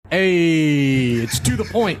Hey, it's To The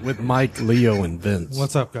Point with Mike, Leo, and Vince.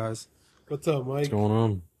 What's up, guys? What's up, Mike? What's going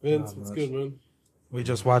on? Vince, what's good, man? We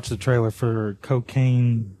just watched the trailer for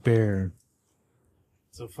Cocaine Bear.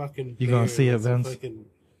 It's a fucking You gonna bear. see it, It's a Vince? fucking-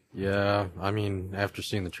 Yeah, I mean, after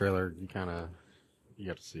seeing the trailer, you got to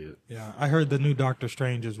see it. Yeah, I heard the new Doctor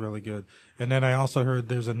Strange is really good. And then I also heard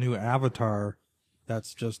there's a new Avatar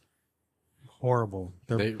that's just horrible.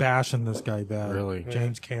 They're bashing this guy bad. Really?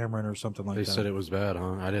 James Cameron or something like They that. said it was bad,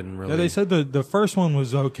 huh? I didn't really. Yeah, they said the first one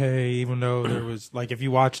was okay, even though there was, like, if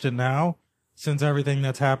you watched it now, since everything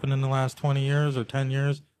that's happened in the last 20 years or 10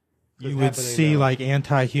 years, you would see, like,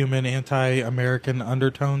 anti-human, anti-American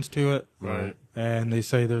undertones to it. Right. And they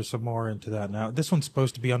say there's some more into that now. This one's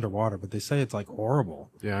supposed to be underwater, but they say it's, like,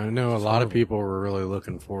 horrible. Yeah, I know a lot of people were really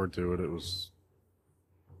looking forward to it.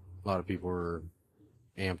 A lot of people were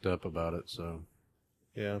amped up about it, so.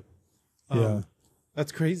 Yeah. Yeah.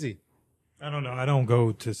 That's crazy. I don't know. I don't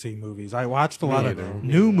go to see movies. I watched a lot of either.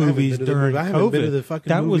 new movies during I haven't been to COVID. the fucking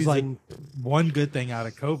That was movies like in- one good thing out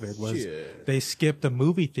of COVID was Shit. they skipped the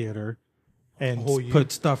movie theater and whole year.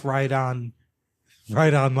 put stuff right online.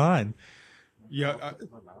 Yeah.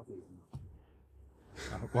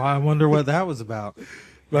 Well, I wonder what that was about.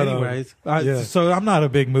 But, Anyways, yeah. so I'm not a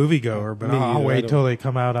big movie goer, but Me I'll either. wait till they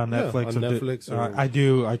come out on Yeah, Netflix. on Netflix or- I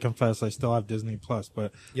do. I confess, I still have Disney Plus,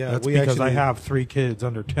 but Yeah, that's we because I actually- have 3 kids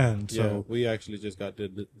under 10. Yeah, So we actually just got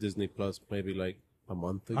Disney Plus maybe like a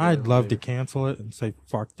month ago. I'd love to maybe. cancel it and say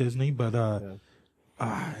fuck Disney, but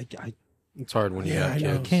I It's hard when you Yeah, have I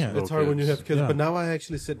know. kids. can't. little It's hard when you kids. have kids, Yeah. but now I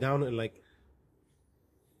actually sit down and like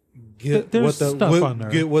get There's what the stuff on there.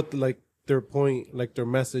 get what like their point, like their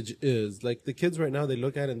message is. Like the kids right now, they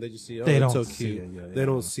look at it and they just see, oh, They it's don't so see cute. it, yeah, They yeah.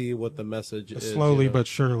 don't see what the message is. slowly you know? but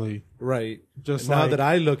surely. right. Just And now like, that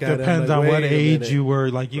I look at it, depends I'm on like, what wait a age minute. you were.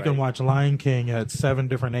 Like you can Right. watch Lion King at 7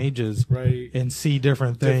 different ages, Right. and see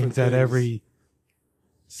different things at things. every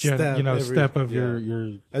step of yeah.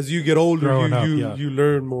 your. As you get older, growing up, you yeah. you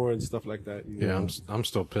learn more and stuff like that. you Yeah, know? I'm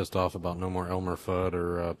still pissed off about no more Elmer Fudd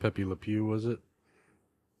or Pepe Le Pew, was it?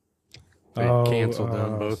 They canceled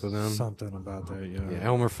them, both of them. Something about that, yeah. Yeah,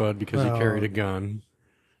 Elmer Fudd because he Well, carried a gun.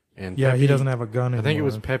 And Yeah, Pepe, he doesn't have a gun anymore. I think it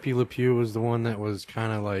was Pepe Le Pew was the one that was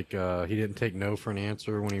kind of like he didn't take no for an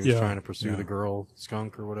answer when he was Yeah, trying to pursue yeah. the girl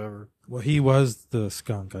skunk or whatever. Well, he was the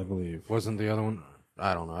skunk, I believe. Wasn't the other one?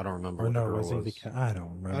 I don't know. I don't remember Or what the no, girl was he was. the cat? I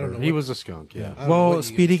don't remember. I don't know. He was a skunk, yeah. I don't know Well, what you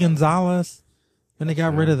Speedy Gonzalez. Then they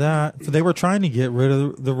got rid of that. So they were trying to get rid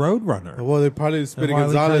of the Roadrunner. Well, they probably Speedy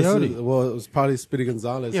Wile E. Gonzalez. Coyote. Well, it was probably Speedy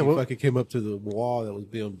Gonzalez. Yeah, he well- fucking came up to the wall that was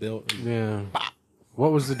being built. And Yeah.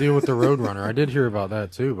 What was the deal with the Roadrunner? I did hear about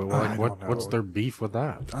that too, but I like, don't what's know. their beef with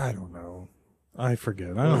that? I don't know. I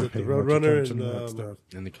forget. I Was don't it pay the much Roadrunner attention to and, that stuff.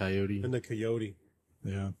 And the coyote? and the coyote.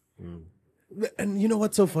 Yeah. And you know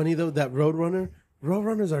what's so funny though? That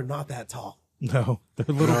Roadrunners are not that tall. No, they're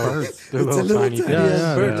little birds. They're It's a little tiny Yeah,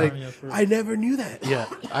 yeah, bird. yeah. Like, Tiny ass bird. I never knew that. Yeah,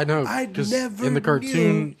 I know. I 'cause never in the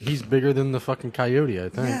cartoon, knew. he's bigger than the fucking coyote, I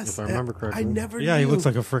think, Yes, if I remember correctly. I never. Yeah, he knew. looks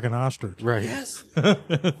like a freaking ostrich. Right. Yes.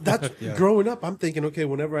 That's growing up. I'm thinking, okay,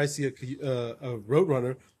 whenever I see a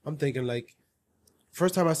Roadrunner, I'm thinking like,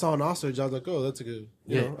 first time I saw an ostrich, I was like, oh, that's a good.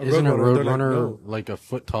 Yeah, know, isn't a They're roadrunner like, like a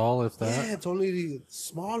foot tall, if no. that? Yeah, it's only a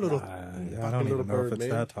small little. I fucking don't little even know bird, if it's man.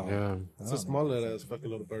 that tall. Yeah. It's a small little ass fucking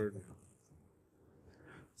little bird.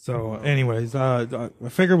 So, anyways, I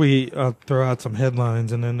figure we throw out some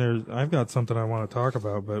headlines, and then I've got something I want to talk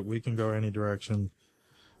about, but we can go any direction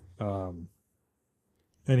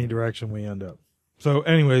we end up. So,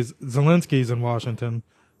 anyways, Zelensky's in Washington,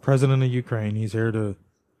 president of Ukraine. He's here to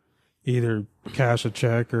either cash a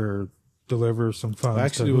check or deliver some funds. I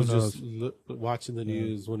actually to who was knows. just watching the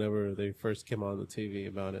news whenever they first came on the TV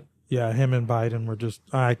about it. Yeah, him and Biden were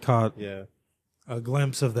I caught Yeah. a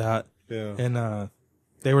glimpse of that, Yeah. and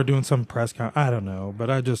they were doing some press I don't know, but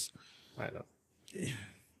I know.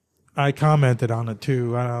 I commented on it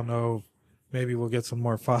too. I don't know. Maybe we'll get some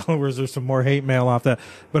more followers or some more hate mail off that.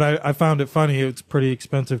 But I found it funny. It's a pretty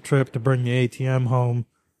expensive trip to bring the ATM home,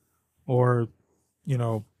 or,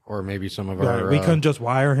 Or maybe some of yeah, our... we couldn't just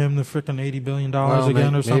wire him the freaking $80 billion well,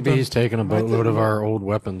 again or something. Maybe he's taking a boatload of our old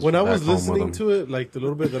weapons When I back was home with listening him. to it, like the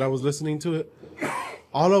little bit that I was listening to it,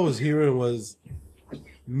 all I was hearing was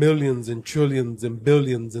millions and trillions and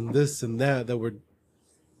billions and this and that were.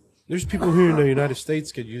 There's people here in the United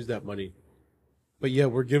States could use that money, but yeah,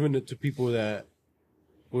 we're giving it to people that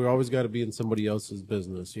we're always got to be in somebody else's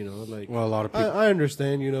business, Like, Well, a lot of people... I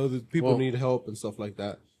understand, that people Well, need help and stuff like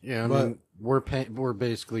that. Yeah, I But- mean, we're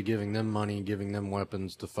basically giving them money, giving them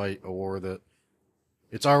weapons to fight a war that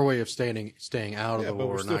It's our way of staying out of the but we're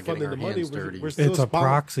war, still not getting funding our the money. hands dirty. We're still It's a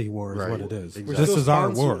proxy war, is Right. what it is. Exactly. This is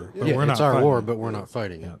our Sponsored. war, but Yeah, we're not it's our fighting war, it. but we're not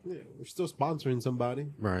fighting it. Yeah, we're still sponsoring somebody.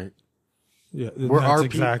 Right. Yeah, We're, that's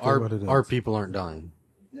exactly what it is. Our people aren't dying.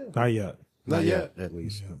 Not yet. Not yet. At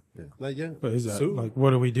least. Yeah. Not yet. But is that Soon. like, what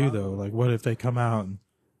do we do though? Like, what if they come out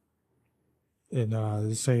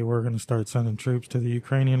and say we're going to start sending troops to the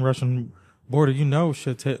Ukrainian-Russian border? You know,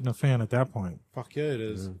 shit's hitting the fan at that point. Fuck yeah, it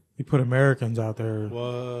is. You put Americans out there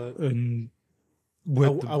What? and I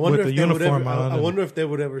with wonder the if they would uniform ever, on. I and- wonder if they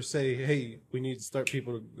would ever say, "Hey, we need to start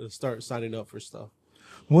people to start signing up for stuff."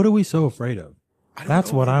 What are we so afraid of? don't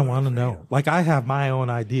That's know what what I we're want to afraid know. of. Like, I have my own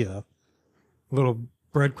idea, little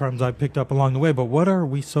breadcrumbs I picked up along the way, but what are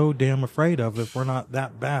we so damn afraid of if we're not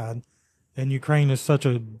that bad? And Ukraine is such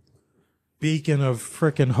a beacon of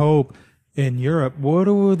frickin' hope in Europe. What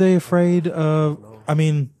are they afraid of? I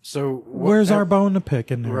mean, So where's our bone to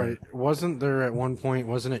pick in there? Right. Wasn't there at one point,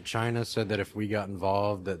 wasn't it China said that if we got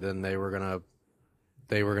involved that then they were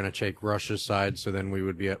gonna take Russia's side, so then we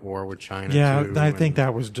would be at war with China Yeah, too, I think and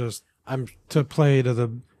that was just I'm to play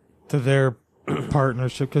to their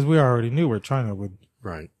partnership, because we already knew where China would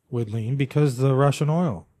right. lean because the Russian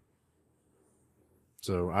oil.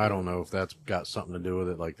 So I don't know if that's got something to do with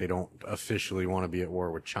it. Like they don't officially want to be at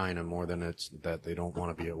war with China more than it's that they don't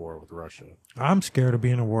want to be at war with Russia. I'm scared of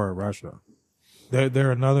being at war with Russia.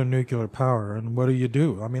 They're another nuclear power, and what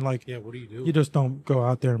do? I mean, like, Yeah, what do you do? you just don't go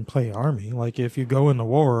out there and play army. Like, if you go into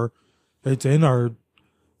war, it's in our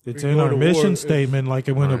going to mission war, statement. Like,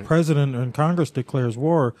 when a Right. president and Congress declares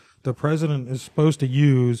war, the president is supposed to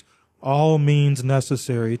use all means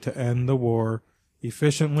necessary to end the war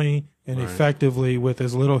efficiently and Right. effectively with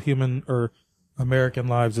as little human or American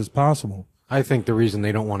lives as possible. I think the real reason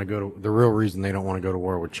they don't want to go to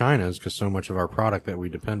war with China is because so much of our product that we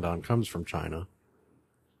depend on comes from China.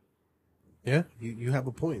 Yeah, you have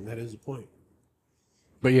a point. That is a point.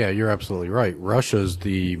 But yeah, you're absolutely right. Russia's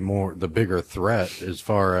the bigger threat as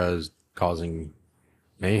far as causing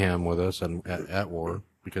mayhem with us and at war,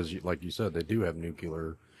 because like you said, they do have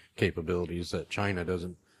nuclear capabilities that China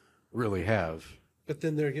doesn't really have. But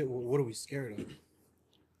then they're getting. What are we scared of?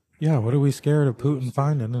 Yeah, what are we scared of Putin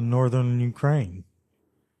finding in northern Ukraine?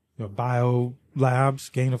 Bio labs,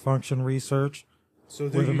 gain of function research. So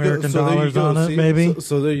With American dollars on it, See, maybe?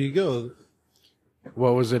 So there you go.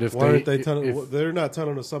 What was it if Why aren't they if, telling? They're not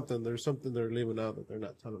telling us something. There's something they're leaving out that they're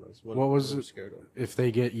not telling us. What was are we it? scared of? if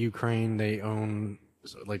they get Ukraine, they own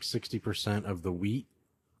like 60% of the wheat.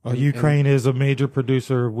 Ukraine is a major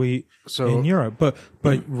producer of wheat So in Europe, but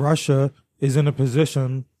Russia is in a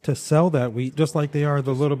position to sell that wheat just like they are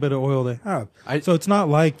the little bit of oil they have. So it's not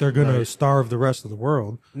like they're going to starve the rest of the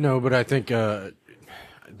world. no, but I think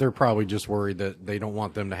they're probably just worried that they don't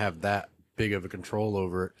want them to have that big of a control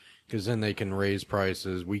over it, because then they can raise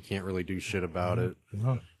prices. We can't really do shit about it.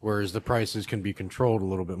 No. Whereas the prices can be controlled a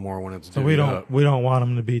little bit more when it's So we divvied don't up. we don't want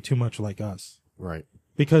them to be too much like us. Right.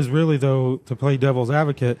 Because really, though, to play devil's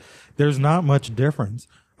advocate, there's not much difference.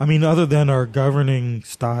 I mean, other than our governing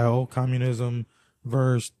style, communism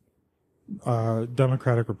versus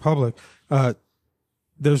democratic republic,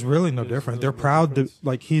 there's really no difference. They're proud to,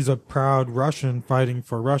 like, he's a proud Russian fighting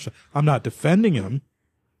for Russia. I'm not defending him,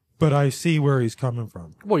 but I see where he's coming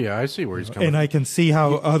from. Well, yeah, I see where he's coming And I can see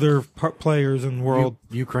how other players in world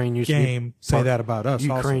Ukraine used game to be say that about us.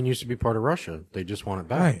 Ukraine used to be part of Russia. They just want it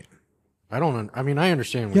back. Right. I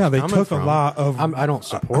understand where Yeah, he's they coming took from. a lot of. I don't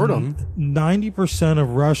support them. 90%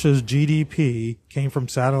 of Russia's GDP came from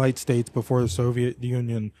satellite states before the Soviet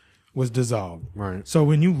Union was dissolved. Right. So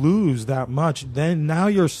when you lose that much, then now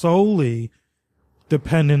you're solely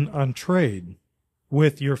dependent on trade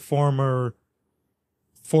with your former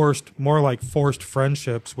more like forced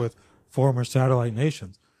friendships with former satellite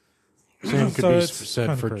nations. Same could So be it's said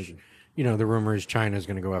kinda for, crazy. the rumor is China's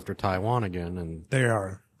going to go after Taiwan again, and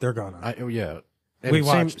They're gonna. yeah. And They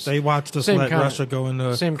watched us same let kinda- Russia go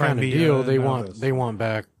into same kind of Crimea deal. and They now this. want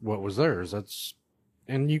back what was theirs.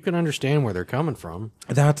 And you can understand where they're coming from.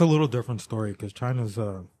 That's a little different story because China's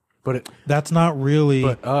But that's not really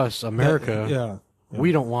us, America, yeah.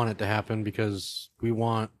 we don't want it to happen because we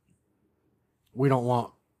don't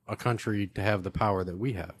want a country to have the power that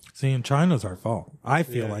we have. See, and China's our fault. I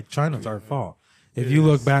feel Yeah. like China's our fault. If you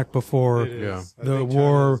look back before It is. Yeah. I the think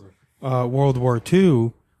war, China's World War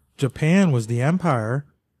II, Japan was the empire.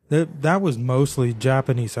 That was mostly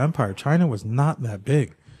Japanese empire. China was not that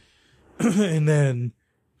big. And then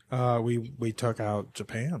we took out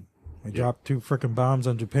Japan. We dropped 2 frickin' bombs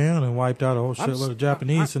on Japan and wiped out a whole shitload of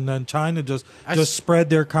Japanese. And then China just spread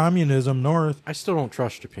their communism north. I still don't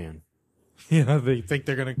trust Japan. Yeah, they think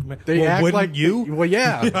they're gonna. They act wouldn't like you. Well,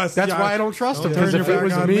 yeah, Yes, that's yeah. why I don't trust them. Don't Because turn if your it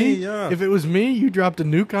was back on me, me, yeah. if it was me, you dropped a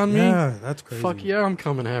nuke on me. Yeah, that's crazy. Fuck yeah, I'm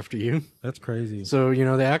coming after you. That's crazy. So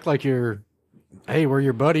they act like hey, we're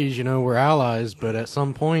your buddies. We're allies. But at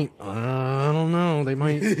some point, I don't know. They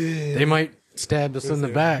might stab us in the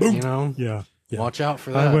back. Yeah. Watch out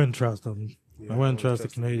for that. I wouldn't trust them. I wouldn't trust the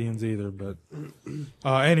Canadians either. But,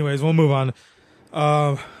 anyways, we'll move on.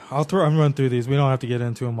 I'm run through these. We don't have to get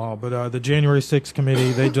into them all. But the January 6th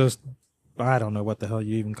committee, they just, I don't know what the hell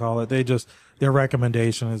you even call it. Their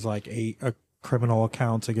recommendation is like 8 criminal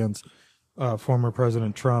accounts against former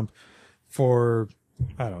President Trump for,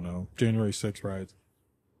 I don't know, January 6th riots.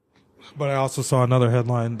 But I also saw another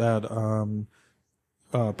headline that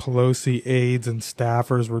Pelosi aides and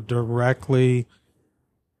staffers were directly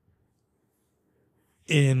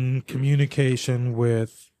in communication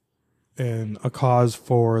with a cause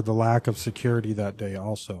for the lack of security that day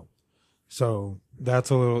also. So that's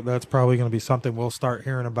probably going to be something we'll start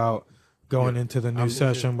hearing about going into the new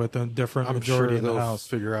session with a different majority in the House.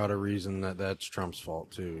 Figure out a reason that's Trump's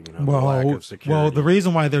fault too. The Well, lack of security. the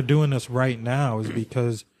reason why they're doing this right now is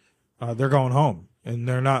because they're going home, and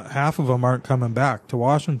half of them aren't coming back to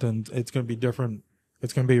Washington. It's going to be different.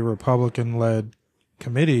 It's going to be a Republican-led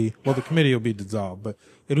committee. Well, the committee will be dissolved, but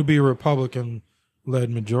it'll be a Republican-led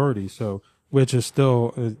majority. So, which is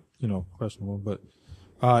still, questionable. But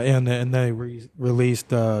and they released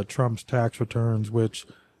Trump's tax returns, which,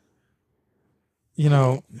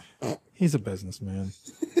 he's a businessman.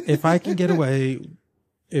 If I can get away,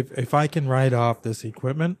 if I can write off this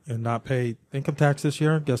equipment and not pay income tax this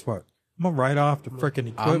year, guess what? I'm gonna write off the freaking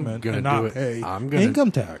equipment and not pay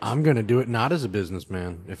income tax. I'm gonna do it not as a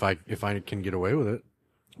businessman if I can get away with it.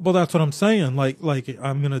 Well, that's what I'm saying. Like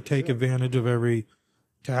I'm gonna take advantage of every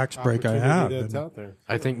tax break I have. That's out there.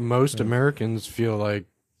 I think most Americans feel like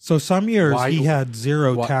so some years he had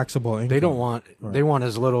zero taxable income. they don't want they want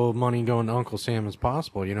as little money going to Uncle Sam as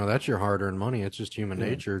possible. That's your hard-earned money. It's just human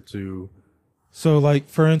nature to. So, like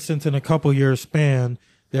for instance, in a couple years span,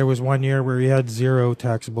 there was one year where he had zero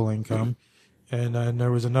taxable income, and then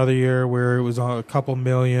there was another year where it was a couple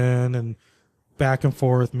million, and back and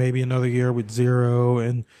forth. Maybe another year with zero,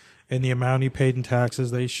 and the amount he paid in taxes.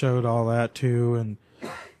 They showed all that too, and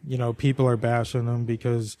people are bashing him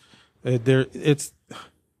because it's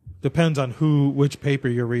depends on which paper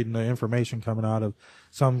you're reading the information coming out of.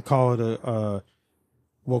 Some call it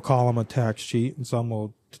we'll call them a tax cheat, and some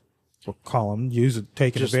will call them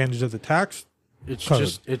taking advantage of the tax. It's code.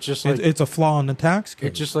 just like it's a flaw in the tax code.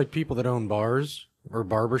 It's just like people that own bars or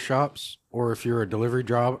barber shops, or if you're a delivery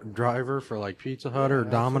driver for like Pizza Hut or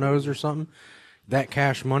Domino's or something. That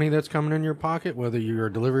cash money that's coming in your pocket, whether you're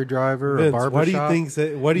a delivery driver or a barber why do shop, you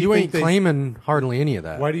think? you ain't claiming hardly any of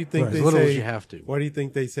that. Why do you think as they little say? as you have to? Why do you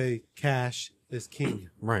think they say cash is king?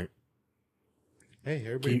 Right. Hey,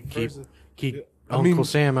 everybody. Keep Uncle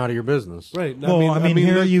Sam out of your business. Right. Well,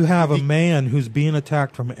 here you have a man who's being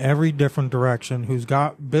attacked from every different direction, who's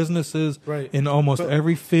got businesses in almost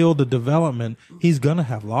every field of development. He's going to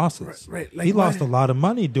have losses. Right. He lost a lot to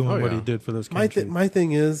money doing what he did for this country. My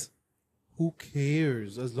thing is, who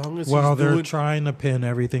cares? As long as they're trying to pin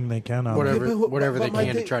everything they can on whatever they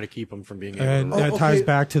can to try to keep him from being able and to. that ties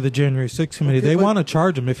back to the January 6th committee. They want to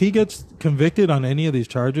charge him. If he gets convicted on any of these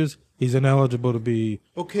charges, he's ineligible to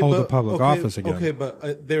hold a public office again. Okay,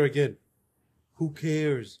 but there again, who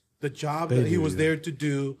cares? The job that he was there to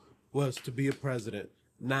do was to be a president,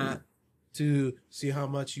 not to see how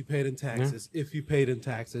much you paid in taxes. If you paid in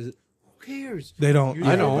taxes, who cares? They don't.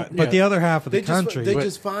 I know. But the other half of the country,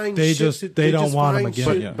 they don't want him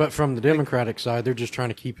again. But from the Democratic side, they're just trying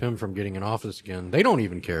to keep him from getting in office again. They don't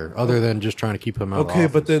even care, other than just trying to keep him out of office.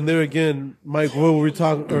 Okay, but then there again, Mike, what were we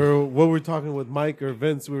talking with Mike or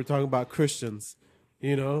Vince? We were talking about Christians.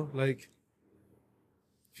 Like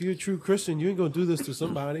if you're a true Christian, you ain't gonna do this to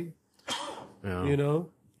somebody. Yeah.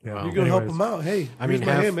 Yeah. You're gonna help them out. Hey,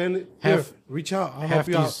 man. Reach out. I'll help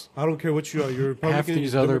you out. I don't care what you are. You're a Republican. Half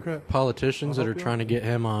these other politicians that are trying to get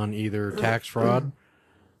him on either tax fraud,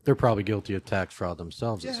 they're probably guilty of tax fraud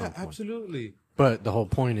themselves at some point. Yeah, absolutely. But the whole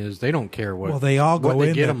point is they don't care what. Well, they all go they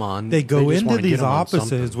in. Get them on. They go into these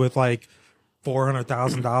offices with like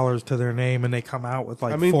 $400,000 to their name, and they come out with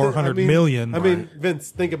like 400 million. I mean, Vince,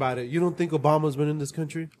 think about it. You don't think Obama's been in this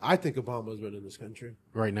country? I think Obama's been in this country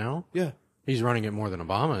right now. Yeah. He's running it more than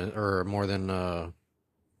Obama or more than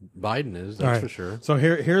Biden is. That's for sure. So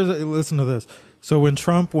here's listen to this. So when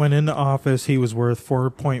Trump went into office, he was worth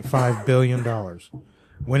 $4.5 billion.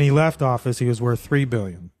 When he left office, he was worth $3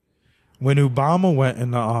 billion. When Obama went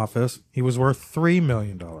into office, he was worth $3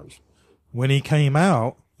 million. When he came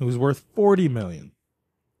out, it was worth $40 million.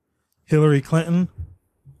 Hillary Clinton,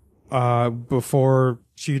 before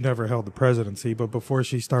she never held the presidency, but before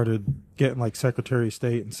she started getting like Secretary of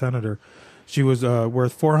State and Senator, she was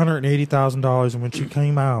worth $480,000, and when she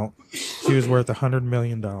came out, she was worth $100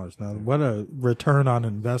 million. Now, what a return on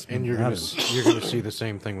investment! And you're gonna see the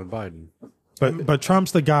same thing with Biden. But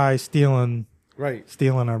Trump's the guy stealing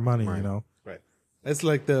our money. Right. You know, Right. That's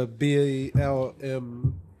like the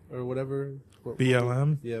BLM or whatever.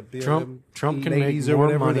 BLM. Yeah, BLM. Trump can make ladies or more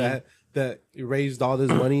whatever money. that raised all this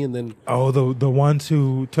money and then Oh, the ones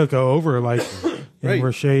who took over, like, Right. and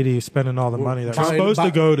were shady, spending all the money that was buying- supposed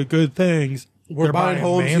to go to good things. we're They're buying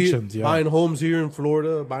homes mansions, here, yeah. buying homes here in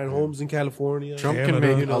Florida, buying homes in California. Trump Canada, can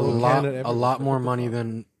make you know, Canada, a lot more money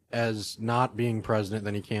than as not being president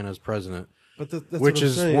than he can as president. But that's Which what I'm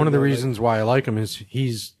is saying, one of the though, like- reasons why I like him is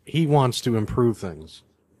he wants to improve things.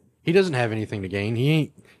 He doesn't have anything to gain. He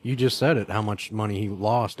ain't. You just said it. How much money he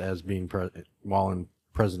lost as being while in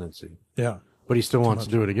presidency, Yeah. but he still wants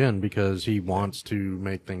to do it again because he wants to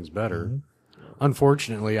make things better. Mm-hmm.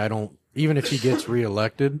 Unfortunately, I don't. Even if he gets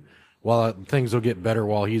reelected, while things will get better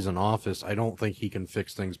while he's in office, I don't think he can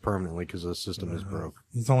fix things permanently because the system is broke.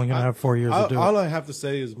 He's only going to have 4 years to do all it. I have to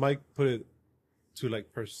say is Mike put it to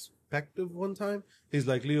like perspective one time. He's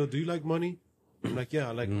like, Leo, do you like money? I'm like, yeah,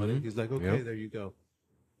 I like money. He's like, okay, Yep. there you go.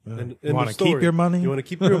 You in want the to keep story, your money? You want to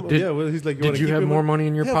keep your Did- yeah? Well, he's like, Did you have more money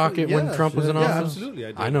in your pocket when Trump was in yeah, office? absolutely. I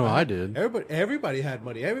did. I know I did. Everybody had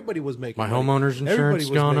money. Everybody was making My money. homeowner's Everybody insurance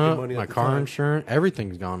was gone making up. money at My the car time. insurance,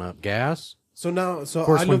 everything's gone up. Gas. So now, so Of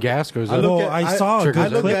course, I when look, gas goes I up, look Well, at, I saw a good I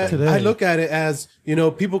look clip at, today. I look at it as, you know,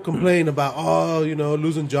 people complain about, oh, you know,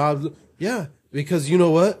 losing jobs. Yeah, because you know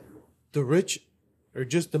what? The rich or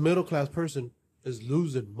just the middle class person is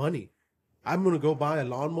losing money. I'm going to go buy a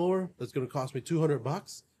lawnmower that's going to cost me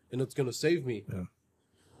 $200 and it's going to save me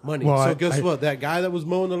money. Well, So guess what? That guy that was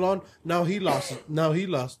mowing the lawn, now he lost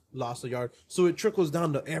a yard. So it trickles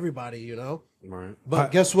down to everybody, you know? right?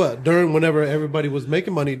 But guess what? Whenever everybody was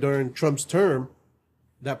making money during Trump's term,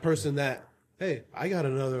 that person that, hey, I got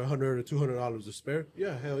another $100 or $200 to spare.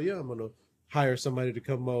 Yeah, hell yeah, I'm gonna hire somebody to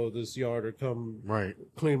come mow this yard or come Right.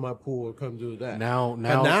 clean my pool or come do that. Now,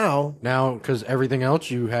 because everything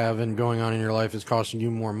else you have and going on in your life is costing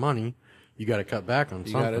you more money, you got to cut back on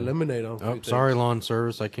you something. gotta eliminate them. Oh, sorry, lawn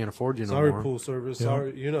service. I can't afford you no Sorry, more. pool service.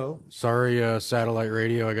 Sorry, you know. Sorry, satellite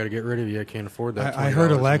radio. I got to get rid of you. I can't afford that. I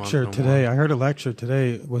heard a $20 lecture month no today. more. I heard a lecture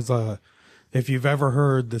today. It was if you've ever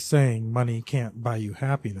heard the saying, "Money can't buy you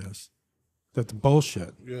happiness," that's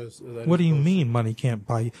bullshit. Yes. What do you mean, money can't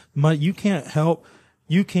buy you? You can't help.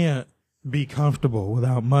 You can't be comfortable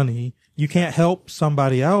without money. You can't help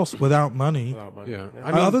somebody else without money. Yeah.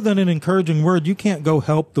 Other than an encouraging word, you can't go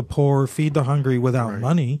help the poor, feed the hungry without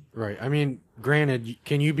money. Right. I mean, granted,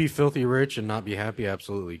 can you be filthy rich and not be happy?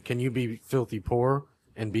 Absolutely. Can you be filthy poor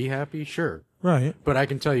and be happy? Sure. Right. But I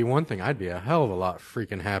can tell you one thing: I'd be a hell of a lot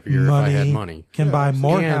freaking happier if I had money. Can buy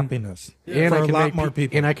more And- happiness And for I a can lot make more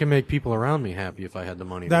people. and I can make people around me happy if I had the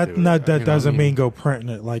money. That to do it. You know doesn't what I mean go printing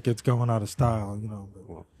it like it's going out of style, you know.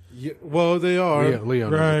 Yeah, well, they are. Leo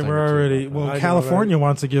knows a Right, thing we're or two already. about that. Well, I know, California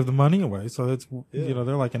wants to give the money away, so that's you know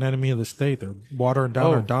they're like an enemy of the state. They're watering down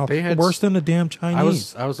Oh, our dollar. they had Worse than the damn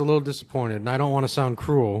Chinese. I was a little disappointed, and I don't want to sound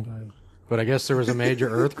cruel, but I guess there was a major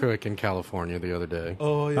earthquake in California the other day.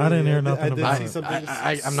 Oh, yeah. I didn't hear I nothing did about see it. something.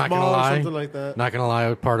 I'm not gonna small or lie. Something like that. Not gonna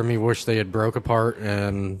lie, part of me wished they had broke apart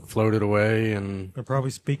and floated away and They're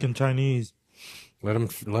probably speaking Chinese. let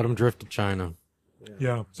them drift to China.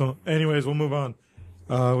 Yeah. So, anyways, we'll move on.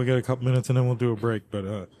 We got a couple minutes and then we'll do a break.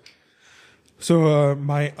 But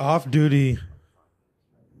my off duty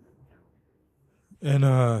and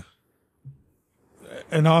an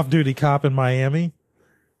off duty cop in Miami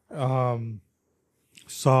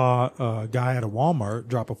saw a guy at a Walmart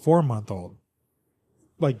drop a 4-month-old.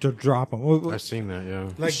 Like to drop him. I've seen that, yeah.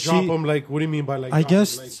 Like She- drop them. Like what do you mean by like? I drop 'em?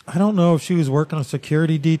 guess Like, I don't know if she was working a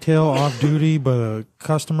security detail off duty, but a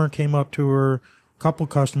customer came up to her, a couple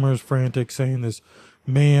customers frantic, saying this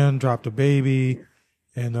man dropped a baby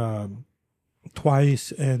and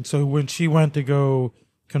twice. And so when she went to go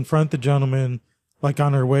confront the gentleman, like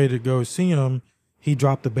on her way to go see him, he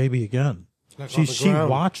dropped the baby again. Like on the She ground.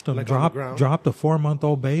 watched him Like on the ground? drop a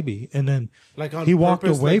 4-month-old baby, and then Like on he walked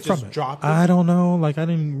purpose, away like from just it. dropped it? I don't know. Like I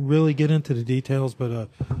didn't really get into the details, but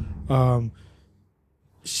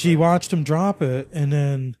she watched him drop it, and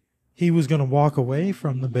then he was gonna walk away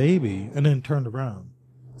from the baby, and then turned around.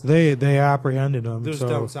 So they apprehended him. This so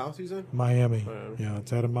down south, you said? Miami, yeah,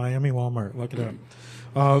 it's at a Miami Walmart. Look it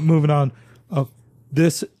up. Moving on.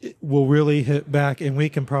 This will really hit back, and we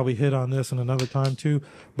can probably hit on this in another time too.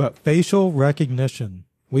 But facial recognition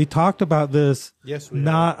We talked about this, Yes, we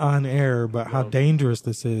not on air, but how dangerous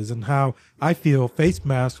this is and how I feel face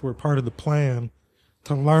masks were part of the plan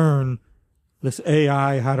to learn this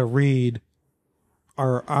AI how to read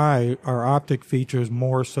our optic features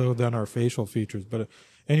more so than our facial features. But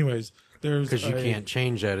anyways, there's Because you can't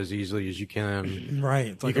change that as easily as you can. right.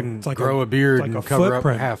 It's like You can it's like grow a beard it's like and a cover up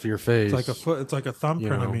footprint. half your face. It's like a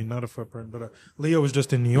thumbprint. know. I mean, not a footprint, but Leo was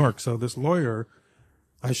just in New York, so this lawyer.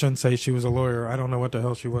 I shouldn't say she was a lawyer. I don't know what the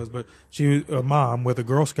hell she was, but she was a mom with a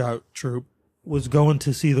Girl Scout troop was going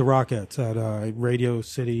to see the Rockettes at Radio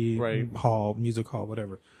City Hall, Music Hall,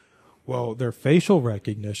 whatever. Well, their facial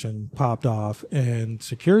recognition popped off, and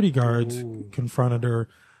security guards confronted her,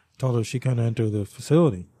 told her she couldn't enter the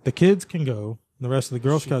facility. The kids can go, the rest of the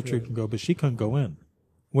Girl Scout troop can go, but she couldn't go in.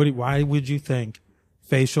 Why would you think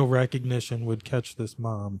facial recognition would catch this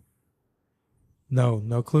mom?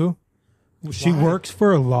 No clue? She works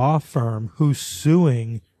for a law firm who's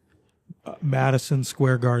suing Madison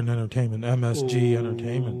Square Garden Entertainment, MSG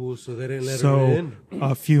Entertainment. So they didn't let her in.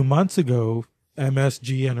 A few months ago,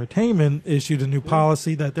 MSG Entertainment issued a new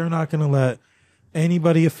policy that they're not going to let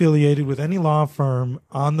anybody affiliated with any law firm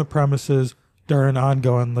on the premises during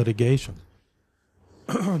ongoing litigation.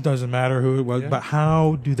 Doesn't matter who it was, but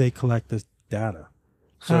how do they collect this data?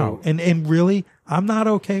 How? And really, I'm not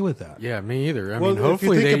okay with that. Yeah, me either. I Well, mean, if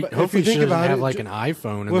you think hopefully she doesn't about have it, like an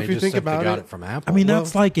iPhone and well, they if you just think said they about got it- it from Apple. I mean,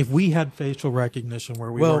 that's like if we had facial recognition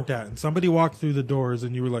where we Well- worked at, and somebody walked through the doors,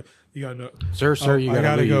 and you were like, "You gotta know, sir, you I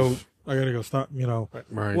gotta leave. go. I gotta go. Stop. You know,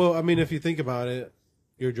 Right. Well, I mean, if you think about it,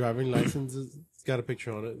 your driving license has got a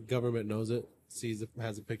picture on it. Government knows it, sees it,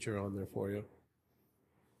 has a picture on there for you.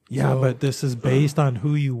 yeah, but this is based on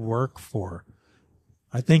who you work for.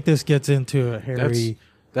 I think this gets into a hairy.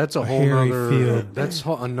 That's a whole hairy nother. field. That's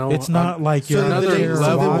a no. It's not like you're another on their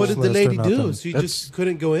level. watch what did the list or lady do? nothing. She That's- just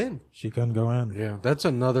couldn't go in. She couldn't go in. Yeah, that's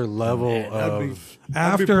another level of. I'd be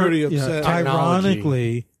After, pretty upset.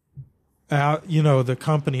 ironically, the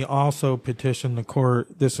company also petitioned the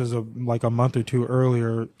court. This is like a month or two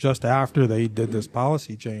earlier, just after they did this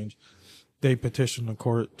policy change. They petitioned the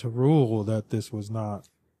court to rule that this was not,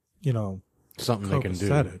 something they can do.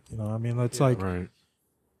 copacetic. I mean, it's like Right.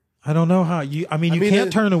 I don't know how you. I mean, you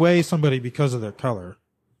can't turn away somebody because of their color.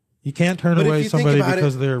 You can't turn But if away you think somebody about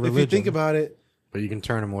because it, of their religion. if you think about it, But you can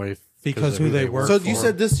turn them away Because of who they work so for. you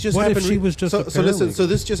said this just What if happened. she was just a so listen. paralegal? So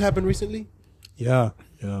this just happened recently. yeah.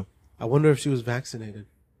 I wonder if she was vaccinated.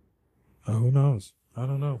 Who knows? I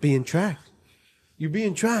don't know. Being tracked. You're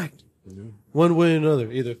being tracked. One way or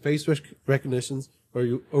another. Either face recognitions or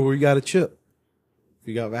you got a chip. If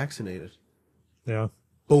you got vaccinated. Yeah.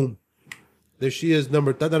 Boom. There she is,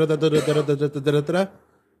 number da da da da da da da da da da da da.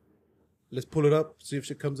 Let's pull it up, see if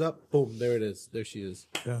she comes up. Boom, there it is. There she is.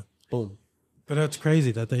 Yeah. Boom. But that's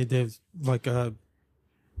crazy that they did like a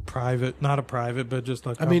private, not a private, but just a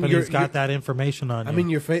I mean, company's you're- got that information on you. I mean,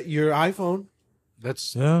 your iPhone,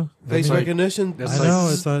 That's yeah. face like- recognition. that's I like- know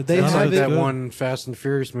it's a. they it's That's have like it- that good. one Fast and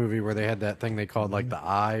Furious movie where they had that thing they called like the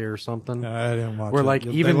Eye or something. I didn't watch Where it. like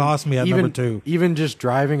They even lost me at even, number 2. Even just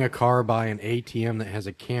driving a car by an ATM that has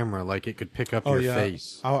a camera, like it could pick up Oh, your yeah.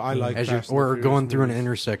 face. I like As you're, Fast and or Furious going through an movies.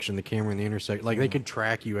 intersection, the camera in the intersection, like they could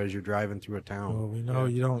track you as you're driving through a town. Well, we know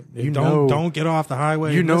you don't. You don't know- don't get off the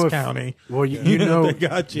highway you in know this if county. Well, you know They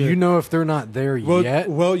got you. You know if they're not there Well, yet.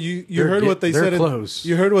 you they're heard what they they're said. close.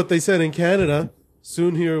 You heard what they said in Canada.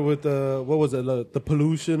 Soon here with what was it, the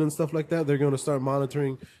pollution and stuff like that. They're going to start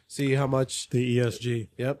monitoring, see how much. The ESG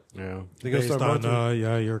Yep. Yeah. They're going to based start on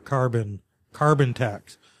monitoring. your carbon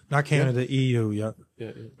tax. Not Canada, EU. Yeah.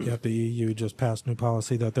 Yeah. Yep, the EU just passed new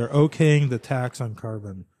policy that they're okaying the tax on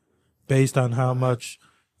carbon based on how much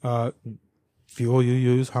fuel you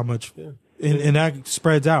use, how much, and that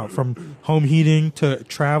spreads out from home heating to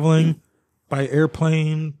traveling by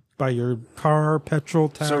airplane, by your car, petrol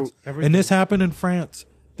tax. So, and this happened in France.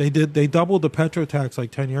 They doubled the petrol tax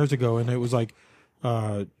like 10 years ago, and it was like,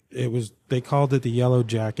 they called it the Yellow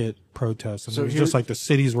Jacket protest, and So it was here- just like the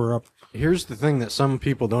cities were up. Here's the thing that some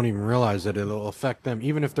people don't even realize, that it'll affect them,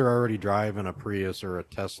 even if they're already driving a Prius or a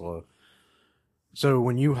Tesla. So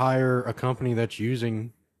when you hire a company that's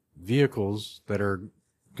using vehicles that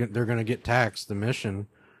they're going to get taxed emission,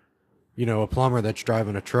 a plumber that's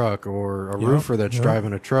driving a truck or a roofer that's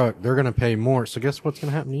driving a truck, they're going to pay more. So guess what's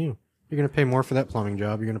going to happen to you? You're going to pay more for that plumbing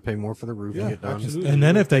job. You're going to pay more for the roof to get done. absolutely. And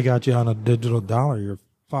then if they got you on a digital dollar, you're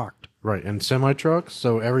fucked. Right. And semi trucks.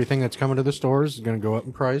 So everything that's coming to the stores is going to go up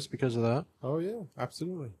in price because of that. Oh yeah,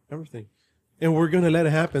 absolutely, everything. And we're going to let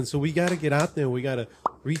it happen. So we got to get out there. We got to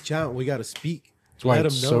reach out. We got to speak. That's why Let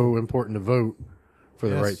it's 'em know. so important to vote for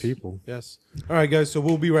the Yes. right people. Yes. All right, guys. So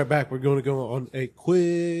we'll be right back. We're going to go on a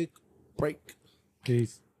quick break.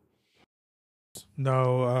 Peace.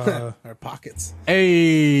 No, Our pockets.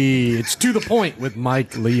 Hey, it's to the point with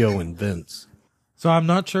Mike, Leo, and Vince. so I'm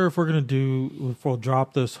not sure if we'll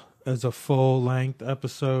drop this as a full length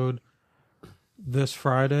episode this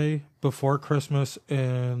Friday before Christmas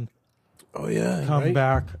and Oh yeah, come right?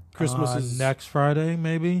 back Christmas is next Friday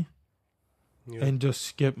maybe, Yeah. and just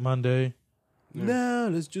skip Monday. Nah,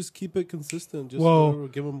 let's just keep it consistent. Just Well, whatever,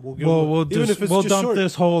 give them. We'll give Well, 'em- we'll even just if it's we'll just dump short.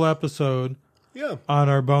 this whole episode Yeah. on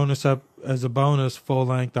our bonus as a bonus full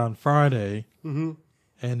length on Friday, Mm-hmm.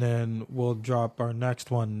 and then we'll drop our next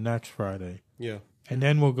one next Friday, Yeah. and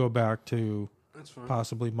then we'll go back to That's fine.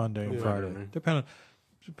 possibly Monday and Yeah. Friday,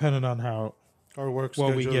 depending on how. Our work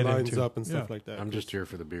What we schedule get lines into. up and stuff Yeah. like that. I'm just here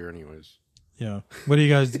for the beer, anyways. Yeah. What are you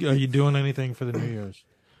guys? Are you doing anything for the New Year's?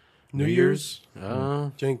 New Year's.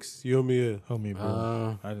 Jenks. You owe me a. Homie,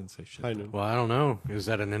 bro. I didn't say shit. I know. Well, I don't know. Is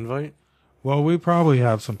that an invite? Well, we probably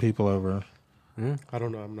have some people over. Yeah. I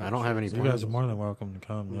don't know. I'm not. I don't have any You plans. guys are more than welcome to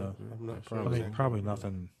come. Yeah. I'm not I promising. mean, probably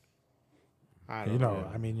nothing. I You don't know,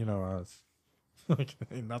 I mean, you know us. Like,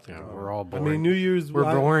 ain't nothing. Yeah, going we're on. all I boring. mean, New Year's. We're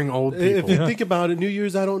boring old If people. you think about it, New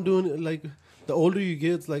Year's, I don't do it. Like the older you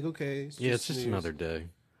get, it's like okay. Yeah, it's just New Year's. another day.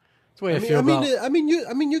 That's the way I, I mean, feel I mean, about.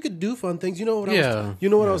 I mean, you could do fun things. You know what? I Yeah, was, you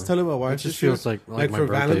know what I yeah. was telling my wife. It just this year? feels like my for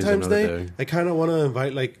birthday's Valentine's another day. I kind of want to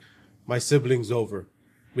invite like my siblings over.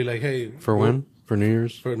 Be like, hey, For when? For New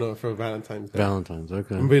Year's? For Valentine's Day. Valentine's.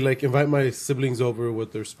 Okay. And be like, invite my siblings over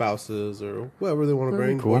with their spouses or whoever they want to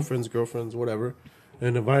bring, cool. boyfriends, girlfriends, whatever,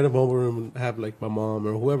 and invite them over and have like my mom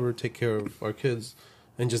or whoever take care of our kids,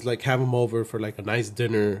 and just like have them over for like a nice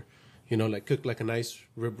dinner, you know, like cook like a nice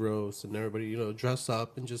rib roast and everybody, you know, dress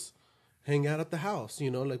up and just hang out at the house, you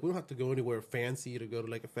know, like we don't have to go anywhere fancy to go to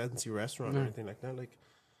like a fancy restaurant or anything like that. Like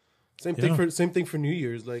same thing for New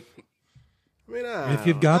Year's, like. I mean, If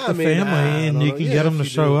you've got the family and you can get them to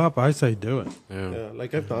show up, I say do it. Yeah. Yeah,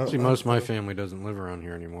 like I've thought. See, most of my family doesn't live around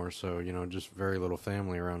here anymore, so you know, just very little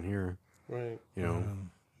family around here. Right. You know,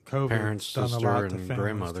 COVID Parents, done a sister, lot to and families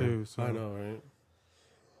grandmother. too. So. I know,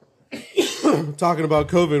 right? Talking about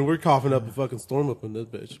COVID, we're coughing up a fucking storm up in this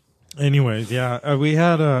bitch. Anyways, yeah, we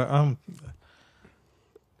had a.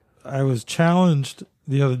 I was challenged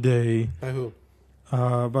the other day By who?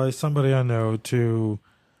 by somebody I know to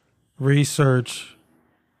research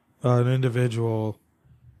an individual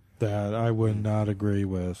that I would not agree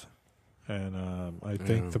with, and I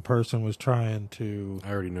think the person was trying to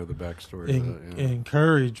I already know the backstory. of that, yeah.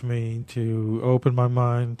 encourage me to open my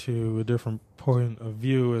mind to a different point of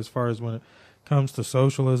view as far as when it comes to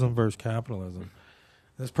socialism versus capitalism.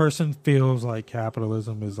 This person feels like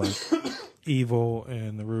capitalism is like evil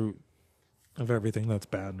and the root of everything that's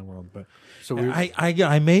bad in the world. But So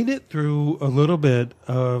I made it through a little bit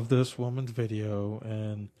of this woman's video,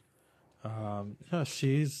 and yeah,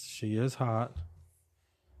 she is hot,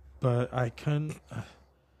 but I couldn't.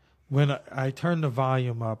 When I turned the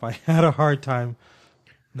volume up, I had a hard time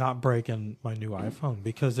not breaking my new iPhone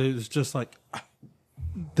because it was just like,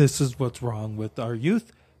 this is what's wrong with our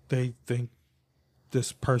youth. They think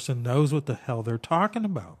this person knows what the hell they're talking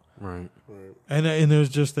about. right. And there's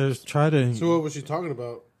try to So what was she talking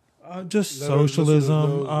about? just Let our listeners know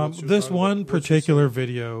socialism. what she was This talking one about. What'd she particular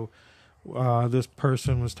video, this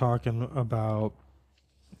person was talking about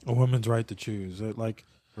a woman's right to choose. Like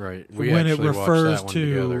Right. when it actually watched refers that one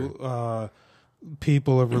together. to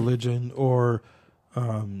people of religion or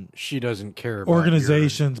She doesn't care about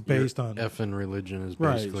organizations your based on effing religion is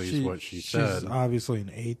right. basically is what she she's said. obviously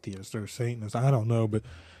an atheist or Satanist. I don't know, but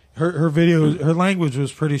her video, her language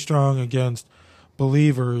was pretty strong against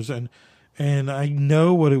believers, and I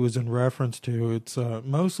know what it was in reference to. It's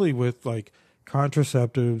mostly with like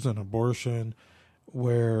contraceptives and abortion,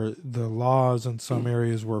 where the laws in some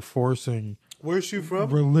areas were forcing Where's she from?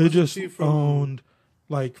 religious Where's she from? owned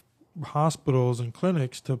like hospitals and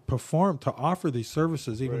clinics to offer these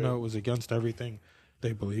services, even Right. though it was against everything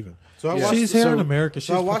they believe in. So I watched, She's here in America.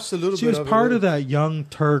 So I watched a little she bit was of it, part right? of that Young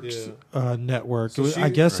Turks network. So I she-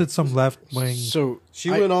 guess it's some left wing. So She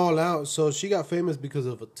went all out. So she got famous because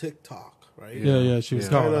of a TikTok, right? Yeah, she was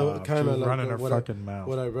Yeah. going Kind off. of, She was like running her what fucking mouth.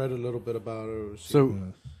 What I read a little bit about her. So,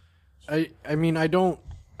 I mean,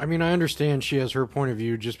 I understand she has her point of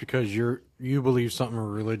view just because you believe something in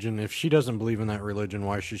religion. If she doesn't believe in that religion,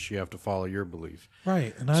 why should she have to follow your belief?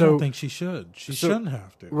 Right, and I So- don't think she should. She so- shouldn't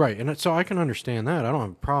have to. Right, and so I can understand that. I don't have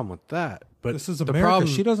a problem with that. But This is the America. problem,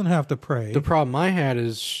 She doesn't have to pray. the problem I had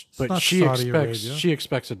is, but not she Saudi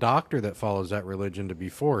expects Arabia. a doctor that follows that religion to be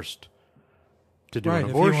forced to do right, an if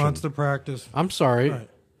abortion. he wants to practice. I'm sorry. Right.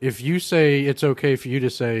 If you say it's okay for you to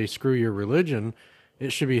say screw your religion,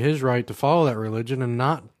 it should be his right to follow that religion and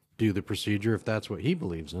not do the procedure if that's what he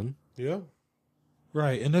believes in. Yeah.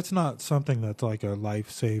 Right, and it's not something that's like a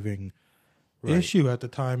life-saving Right. issue at the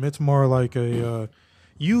time. It's more like a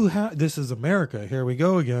this is America. Here we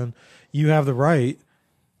go again. You have the right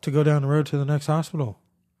to go down the road to the next hospital.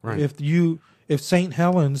 Right. If St.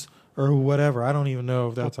 Helens or whatever, I don't even know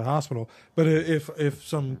if that's a hospital, but if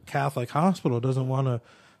some Catholic hospital doesn't want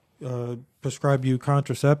to prescribe you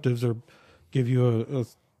contraceptives or give you a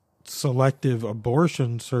selective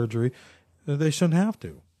abortion surgery, they shouldn't have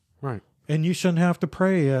to. Right. And you shouldn't have to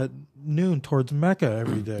pray at noon towards Mecca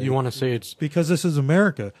every day. You want to say it's because this is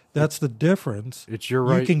America. That's the difference. It's your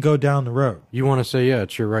right. You can go down the road. You want to say, yeah,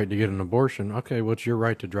 it's your right to get an abortion. Okay, what's your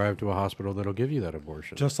right to drive to a hospital that'll give you that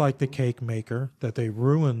abortion? Just like the cake maker, that they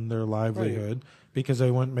ruined their livelihood because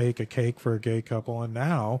they wouldn't make a cake for a gay couple, and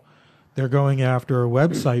now they're going after a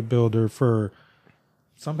website builder for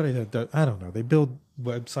somebody that I don't know. They build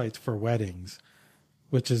websites for weddings,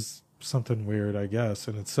 which is something weird, I guess,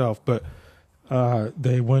 in itself. But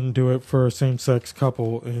they wouldn't do it for a same-sex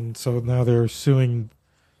couple, and so now they're suing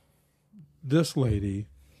this lady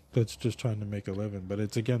that's just trying to make a living. But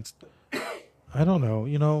it's against, I don't know,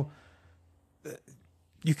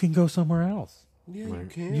 you can go somewhere else. Yeah, you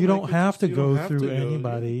can. You don't have to you go don't have through to go.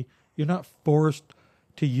 anybody. You're not forced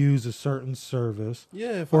to use a certain service.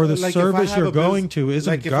 Yeah, or the if I service have you're a going bus- to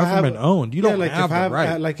isn't like if I have government owned. You don't like have if I the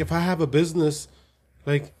right. Like if I have a business,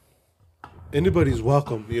 like anybody's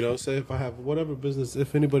welcome. Say if I have whatever business,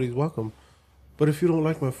 if anybody's welcome. But if you don't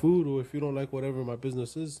like my food or if you don't like whatever my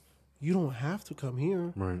business is, you don't have to come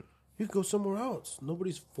here. Right. You can go somewhere else.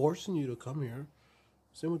 Nobody's forcing you to come here.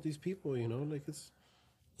 Same with these people, like it's.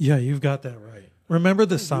 Yeah, you've got that right. Remember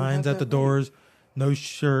the you signs have at the that right. doors? No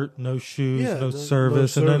shirt, no shoes, Yeah, no no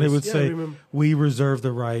service. And then it would service. Yeah, I say, remember. we reserve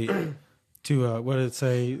the right to, what did it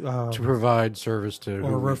say? To provide service to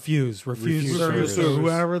Or refuse Refuse service to service.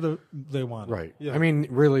 whoever they want. Right. Yeah. I mean,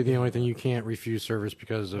 really, the only thing you can't refuse service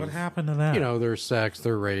because of What happened to that? their sex,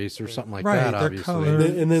 their race, or something like Right, that. their Obviously. color.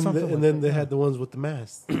 And then Something like that, they had the ones with the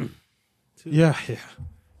masks. Yeah.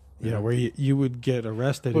 Yeah, where you would get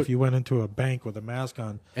arrested But- if you went into a bank with a mask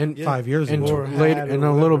on And 5 years and ago. Or later, hat and or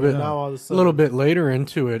a little whatever. bit, Now all of a a sudden- little bit later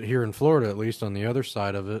into it, here in Florida, at least on the other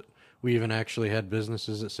side of it, we even actually had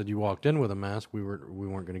businesses that said you walked in with a mask, we weren't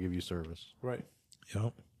going to give you service. Right.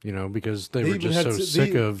 Yep. Because they They were even just had so to-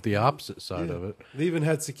 sick they- of the opposite side Yeah. of it. They even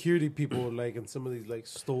had security people like in some of these like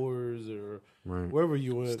stores or Right. wherever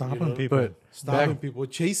you went. Stopping people. But Stopping back, people,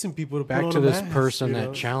 chasing people to back put to on a this mask, person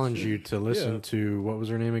that challenged you to listen Yeah. to, what was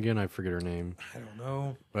her name again? I forget her name. I don't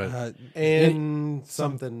know. But and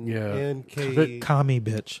something. yeah. And K. But Commie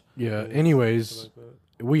bitch. yeah. Anyways, like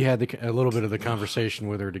that. we had a little bit of the conversation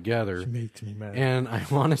with her together. She makes me mad. And I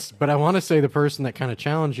want to say the person that kind of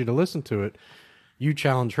challenged you to listen to it, you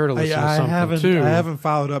challenged her to listen to something too. I haven't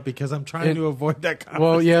followed up because I'm trying And- to avoid that conversation.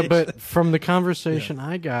 Well, yeah, but from the conversation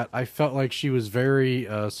I got, I felt like she was very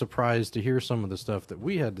surprised to hear some of the stuff that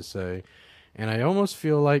we had to say, and I almost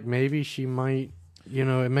feel like maybe she might,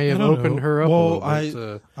 it may have opened her up a little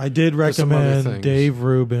bit. I did to some other recommend things. Dave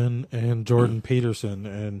Rubin and Jordan Peterson,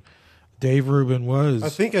 and Dave Rubin was I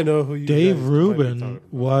think I know who you. Dave guys might be talking Rubin about.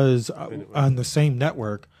 was Anyway. on the same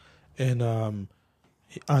network, and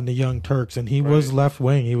on the Young Turks, and he was left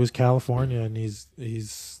wing. He was California, and he's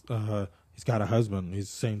got a husband. He's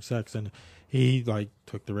same sex, and he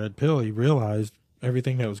took the red pill. He realized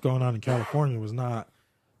everything that was going on in California was not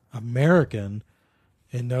American,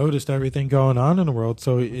 and noticed everything going on in the world.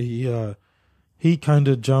 So he kind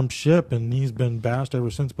of jumped ship, and he's been bashed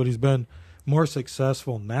ever since. But he's been more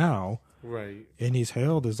successful now. Right. And he's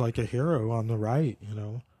hailed as like a hero on the right,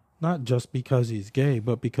 not just because he's gay,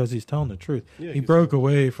 but because he's telling the truth. Yeah, he broke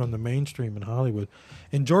away from the mainstream in Hollywood.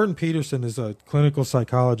 And Jordan Peterson is a clinical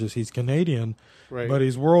psychologist. He's Canadian, Right. but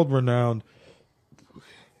he's world renowned.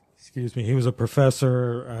 Excuse me. He was a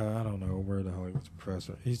professor. I don't know where the hell he was a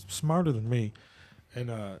professor. He's smarter than me.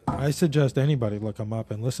 And I suggest anybody look him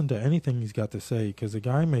up and listen to anything he's got to say, because the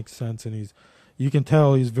guy makes sense, and you can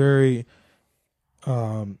tell he's very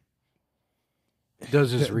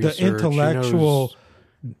Does his the research, intellectual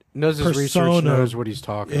does his research, persona, knows what he's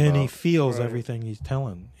talking and about. he feels Right. everything he's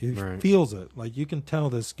telling. He Right. feels it. Like you can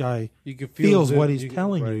tell this guy You can feel feels it, what he's you can-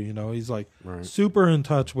 telling right. you. He's like Right. super in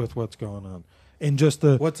touch with what's going on, and just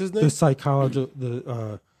the What's his name? the psychology,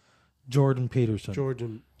 Jordan Peterson,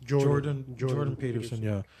 Jordan Peterson,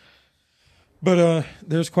 yeah. But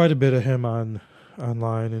there's quite a bit of him online,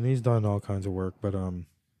 and he's done all kinds of work. But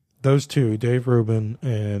those two, Dave Rubin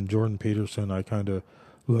and Jordan Peterson, I kind of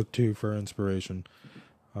look to for inspiration.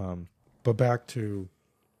 But back to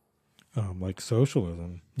like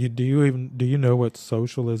socialism. Do you know what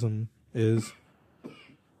socialism is?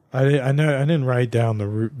 I know I didn't write down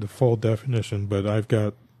the full definition, but I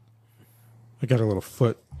got a little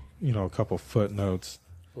a couple footnotes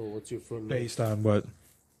Oh, what's your footnote? based on what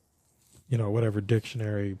whatever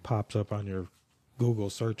dictionary pops up on your Google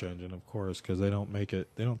search engine, of course, because they don't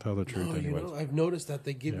tell the truth anyway. I've noticed that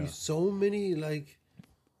they give you so many like.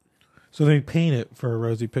 So they paint it for a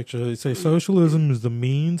rosy picture. They say socialism is the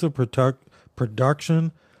means of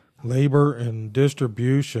production, labor, and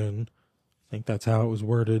distribution. I think that's how it was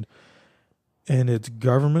worded. And it's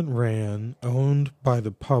government ran, owned by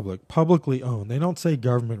the public, publicly owned. They don't say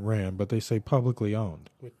government ran, but they say publicly owned.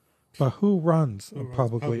 But who runs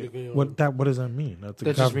publicly? What does that mean? That's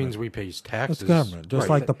that just means we pay taxes. That's government, just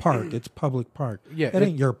like the park. It's public park. Yeah, it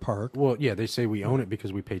ain't your park. Well, yeah, they say we own it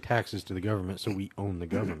because we pay taxes to the government, so we own the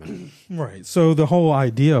government. Right. So the whole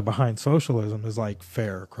idea behind socialism is like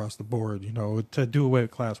fair across the board. To do away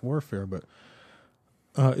with class warfare, but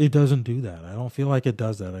it doesn't do that. I don't feel like it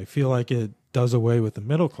does that. I feel like it does away with the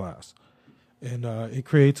middle class, and it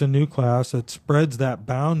creates a new class that spreads that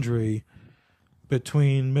boundary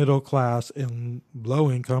between middle class and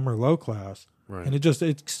low income or low class, right? And it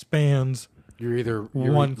expands. You're either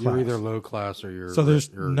low class or you're. So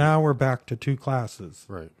now we're back to two classes,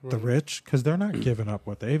 right? The rich, because they're not giving up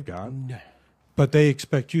what they've got, but they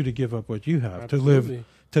expect you to give up what you have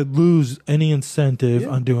to lose any incentive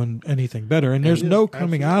on doing anything better, and there's no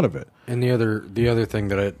coming out of it. And the other thing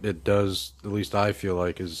that it does, at least I feel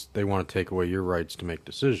like, is they want to take away your rights to make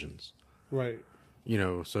decisions, Right.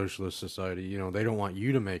 Socialist society, they don't want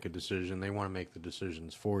you to make a decision. They want to make the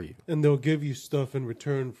decisions for you. And they'll give you stuff in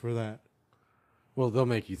return for that. Well, they'll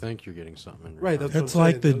make you think you're getting something in return. Right. That's it's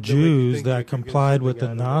like the Jews that complied with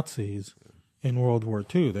the Nazis in World War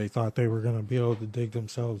II. They thought they were going to be able to dig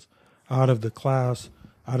themselves out of the class,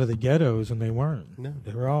 out of the ghettos, and they weren't. No.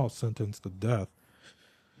 They were all sentenced to death.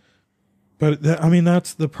 But,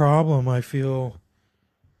 that's the problem, I feel.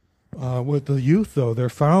 With the youth, though, they're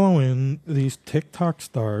following these TikTok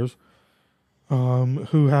stars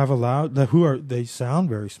who they sound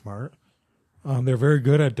very smart. They're very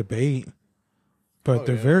good at debate, but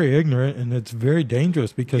they're very ignorant, and it's very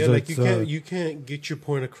dangerous because you can't get your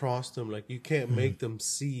point across them. Like you can't make them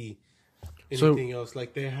see anything else.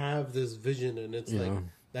 Like they have this vision, and it's like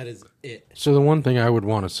that is it. So the one thing I would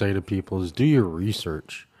want to say to people is do your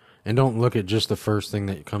research. And don't look at just the first thing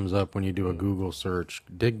that comes up when you do a Google search.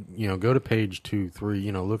 Go to page 2,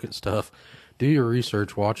 3, look at stuff. Do your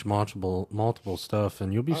research, watch multiple stuff,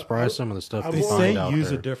 and you'll be surprised some of the stuff they find out there.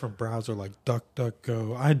 Use a different browser like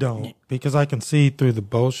DuckDuckGo. I don't, because I can see through the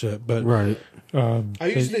bullshit. But right. I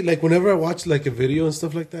usually, whenever I watch, a video and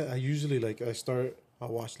stuff like that, I usually, I'll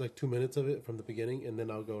watch, 2 minutes of it from the beginning, and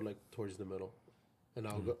then I'll go, towards the middle. And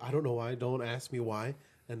I'll go, I don't know why, don't ask me why,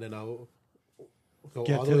 and then I'll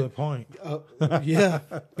get to the point.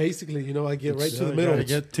 Basically, I get right to the middle.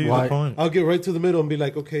 Get to the point. I'll get right to the middle and be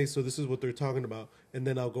like, okay, so this is what they're talking about, and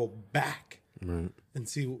then I'll go back and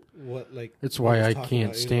see what It's why I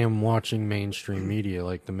can't stand watching mainstream media,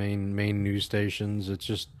 like the main news stations.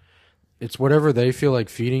 It's whatever they feel like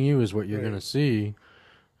feeding you is what you're going to see.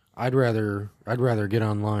 I'd rather get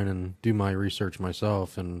online and do my research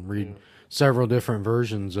myself and read several different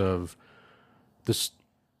versions of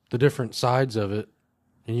the different sides of it,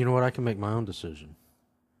 and you know what? I can make my own decision.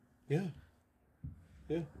 Yeah.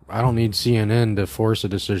 I don't need CNN to force a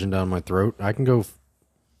decision down my throat. I can go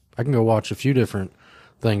watch a few different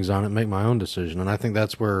things on it, and make my own decision. And I think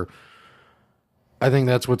that's what's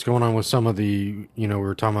going on with some of the, we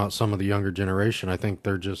were talking about some of the younger generation. I think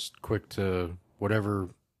they're just quick to whatever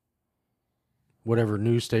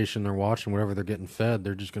news station they're watching, whatever they're getting fed,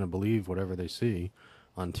 they're just going to believe whatever they see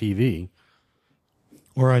on TV.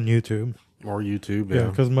 Or on YouTube. Yeah.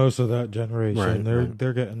 Because most of that generation,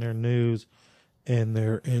 they're getting their news and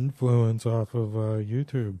their influence off of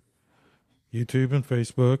YouTube. YouTube and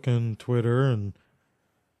Facebook and Twitter. And,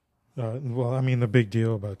 the big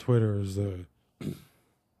deal about Twitter is the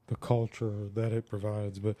culture that it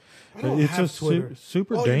provides. But it's just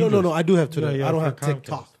super dangerous. No, I do have Twitter. Yeah, I don't have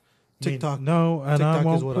TikTok. TikTok. No, and TikTok I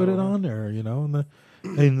won't put it on there,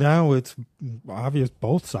 and now it's obvious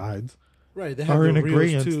both sides. Right, they have are in the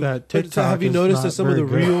agreement too. that TikTok. Have you noticed that some of the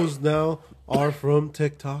good. reels now are from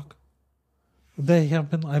TikTok? They have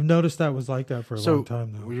been. I've noticed that was like that for a long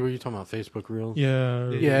time now. Were you talking about Facebook Reels?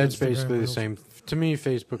 Yeah. It's basically the same. To me,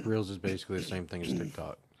 Facebook Reels is basically the same thing as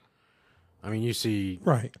TikTok. You see.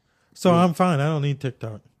 Right. So I'm fine. I don't need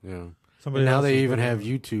TikTok. Yeah. Now they even have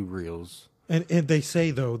YouTube Reels. And they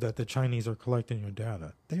say though that the Chinese are collecting your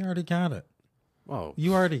data. They already got it. Oh,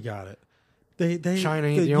 you already got it. China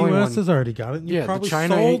ain't the only U.S. one. has already got it. You probably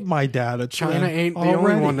China sold my data. China ain't the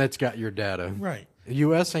only one that's got your data. Right. The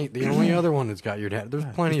U.S. ain't the only other one that's got your data. There's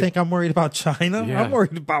plenty. You think I'm worried about China? Yeah. I'm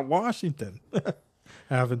worried about Washington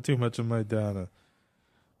having too much of my data.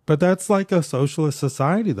 But that's like a socialist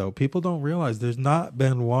society, though. People don't realize there's not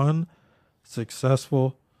been one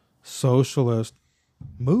successful socialist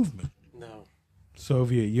movement. No.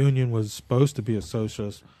 Soviet Union was supposed to be a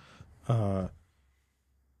socialist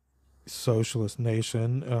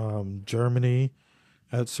nation. Germany,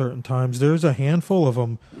 at certain times, there's a handful of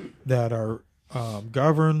them that are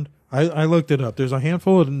governed. I looked it up. There's a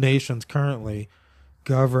handful of nations currently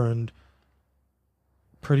governed.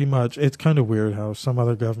 Pretty much, it's kind of weird how some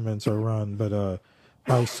other governments are run, but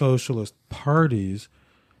by socialist parties,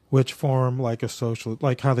 which form like a social,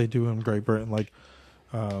 like how they do in Great Britain. Like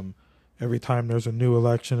every time there's a new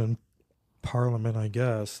election in Parliament, I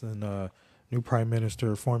guess, then new prime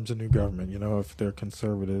minister forms a new government. You know, if they're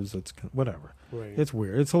conservatives, it's whatever. Right. It's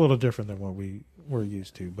weird. It's a little different than what we're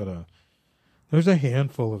used to, but there's a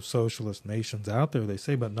handful of socialist nations out there. They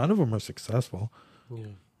say, but none of them are successful. Yeah.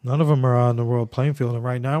 None of them are on the world playing field. And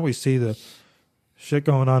right now we see the shit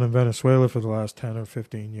going on in Venezuela for the last 10 or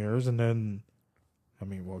 15 years. And then,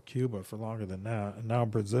 Cuba for longer than that. And now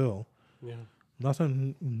Brazil. Yeah.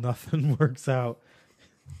 Nothing works out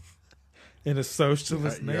in a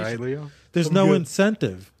socialist nation. Right, Leo? There's no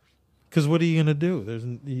incentive. Because what are you going to do?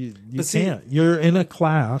 You can't. You're in a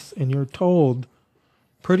class and you're told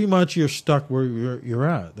pretty much you're stuck where you're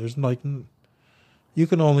at. There's you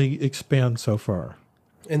can only expand so far.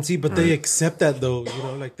 And see, but they accept that though, you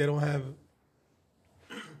know, like they don't have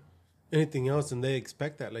anything else and they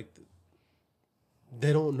expect that. Like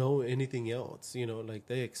they don't know anything else, you know, like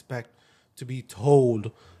they expect to be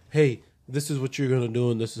told, hey, this is what you're going to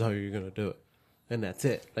do and this is how you're going to do it. And that's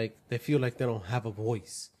it. Like they feel like they don't have a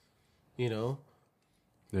voice, you know?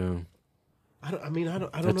 Yeah. I don't know.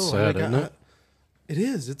 It's sad, isn't it? It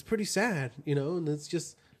is. It's pretty sad, you know, and it's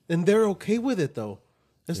just, and they're okay with it though.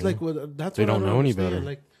 It's like, well, that's They what I don't know any understand. better.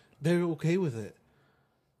 Like they're okay with it.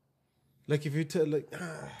 Like if you tell,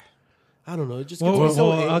 I don't know. It just gets me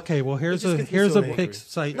so angry. Okay. Well, here's It a just gets me so angry.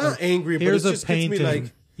 site. Not angry, but here's it a just gets me painting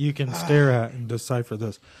like you can stare at and decipher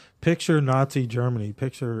this. Picture Nazi Germany.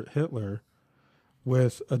 Picture Hitler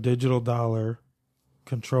with a digital dollar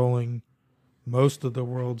controlling most of the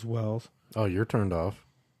world's wealth. Oh, you're turned off.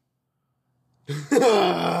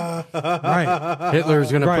 Right.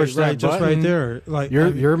 Hitler's gonna push that just button. right there. Like You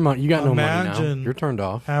got no money now. imagine You're turned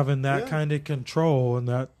off. having that kind of control and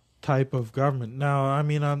that type of government. Now,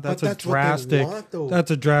 that's a that's what they drastic. want, though.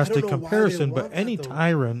 That's a drastic I don't know why they comparison. want But any that, though.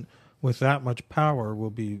 tyrant with that much power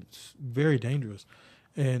will be very dangerous.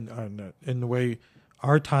 And in the way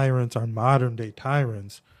our tyrants, our modern day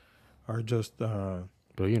tyrants, are just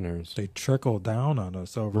Billionaires. they trickle down on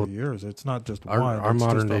us over years. It's not just one. Our it's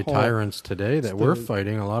modern just a day whole- tyrants today that we're the-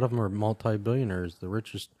 fighting, a lot of them are multi-billionaires, the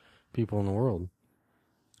richest people in the world.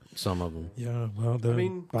 Some of them. Yeah, well, they're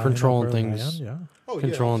mean, buying controlling up our things. land, Oh, yeah,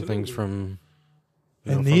 Controlling absolutely. things from...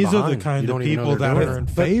 And from these are the behind. kind You of don't even know people they're that doing are it. in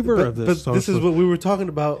favor of this. But this is what we were talking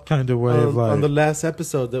about kind of way of life. on the last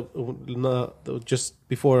episode that just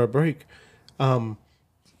before our break.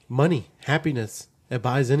 Money, happiness, it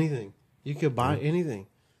buys anything. You can buy anything.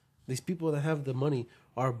 These people that have the money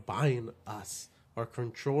are buying us, are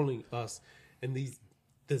controlling us, and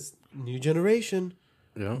this new generation.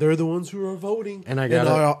 Yeah. They're the ones who are voting, And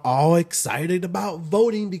are all excited about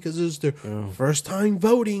voting because it's their first time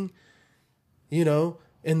voting, you know,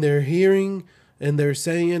 and they're hearing and they're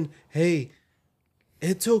saying, hey,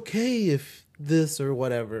 it's okay if this or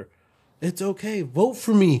whatever. It's okay. Vote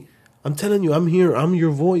for me. I'm telling you, I'm here. I'm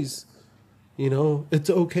your voice. You know, it's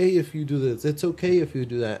okay if you do this. It's okay if you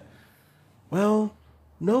do that. Well,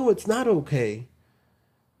 no, it's not okay.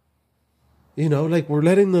 You know, like we're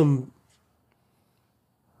letting them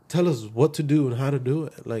tell us what to do and how to do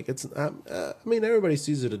it. Like everybody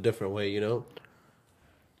sees it a different way, you know.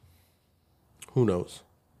 Who knows?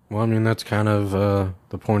 Well, that's kind of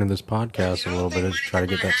the point of this podcast a little bit, is try to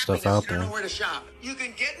get that stuff out there. You don't know where to shop. You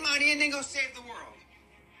can get money and then go save the world.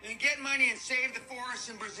 You can get money and save the forests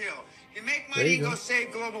in Brazil. You make There money you and go. go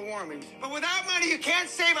save global warming. But without money, you can't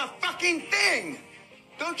save a fucking thing.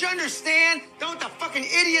 Don't you understand? Don't the fucking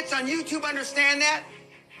idiots on YouTube understand that?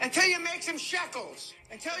 Until you make some shekels,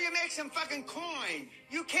 until you make some fucking coin,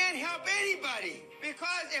 you can't help anybody.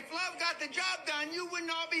 Because if love got the job done, you wouldn't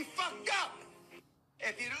all be fucked up.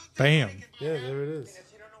 If you don't think Bam. money can buy Yeah, there it happiness, is.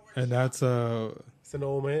 you don't know where to And It's an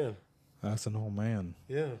old man. that's an old man.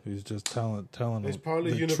 Yeah. Who's just telling It's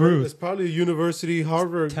probably the It's truth, probably a university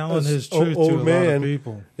Harvard telling his old truth to a lot man. of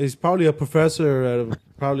people. He's probably a professor at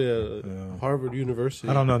probably a Harvard University.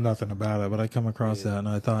 I don't know nothing about it, but I come across that and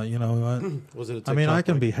I thought, you know what? Was it a I TikTok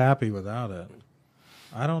can link? be happy without it.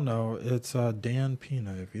 I don't know. It's Dan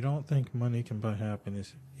Pina. If you don't think money can buy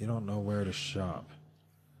happiness, you don't know where to shop.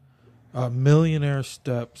 Millionaire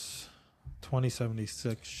Steps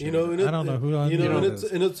 2076 shit. You know, and I don't know who you know, it is.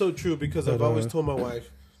 and it's so true because But, I've always told my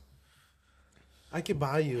wife, I can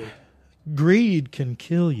buy you. Greed can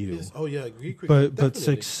kill you. Yes. Oh yeah, But definitely.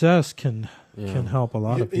 success can help a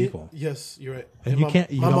lot of people. Yes, you're right. And you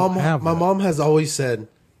can't. You my don't mom, have my that. mom has always said,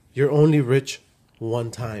 "You're only rich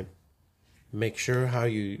one time. Make sure how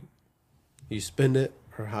you spend it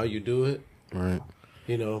or how you do it. Right.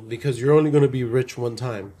 You know, because you're only going to be rich one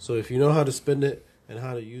time. So if you know how to spend it and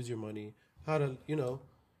how to use your money, how to, you know,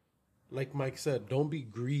 like Mike said, don't be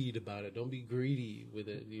greed about it. Don't be greedy with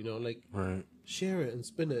it. You know, like Right. share it and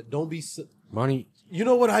spend it. Don't be. Money. You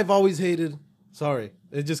know what I've always hated? Sorry,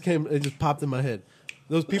 it just popped in my head.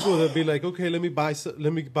 Those people that be like, okay, let me buy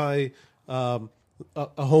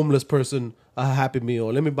a homeless person a Happy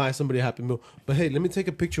Meal. Let me buy somebody a Happy Meal. But hey, let me take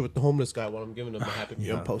a picture with the homeless guy while I'm giving them a Happy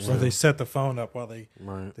Meal and post So it. they set the phone up while they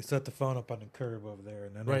set the phone up on the curb over there,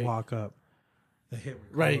 and then they Right. walk up. They hit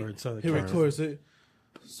record. Right. So they Here can- records.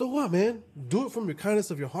 So what, man? Do it from your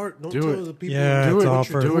kindness of your heart. Don't Do tell it. the people Yeah, do it's it all what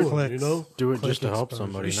you're for doing. clicks. You know, Do it Click just to help exposure.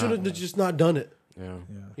 somebody. you should have not- just not done it. Yeah.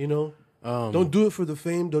 You know, Um, don't do it for the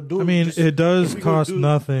fame. Don't do it. I mean, just- it does if you're gonna cost do it-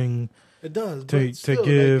 nothing It does to but still, like,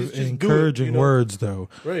 give it's just do it, encouraging you know? words, though.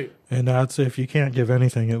 Right. And that's if you can't give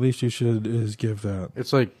anything, at least you should is give that.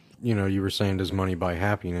 It's like, you know, you were saying, does money buy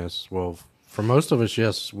happiness? Well, for most of us,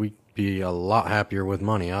 yes, we'd be a lot happier with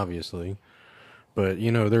money, obviously. But,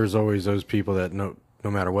 you know, there's always those people that no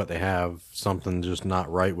matter what they have, something's just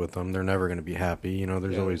not right with them. They're never going to be happy. You know,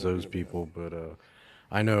 there's always those people. But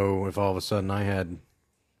I know if all of a sudden I had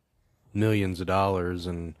millions of dollars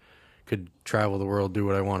and could travel the world, do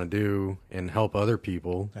what I want to do, and help other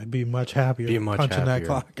people, I'd be much happier be than much punching happier that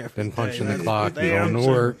clock every than day. punching the That's clock, for going damn to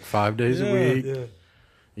sure. work 5 days a week. Yeah.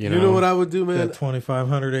 You You know what I would do, man? That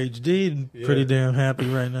 2500 HD, pretty damn happy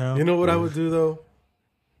right now. You know what I would do though?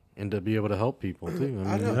 and to be able to help people too.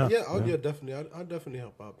 I I'd mean, help, definitely. I'd definitely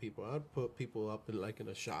help out people. I'd put people up in like in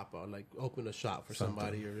a shop or like open a shop for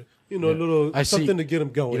somebody or a little I see- something to get them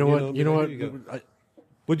going. you know what? You know what? Here you go.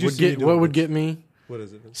 Would you would see me get doing what would this? get me? What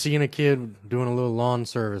is it? Seeing a kid doing a little lawn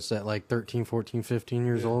service at like 13, 14, 15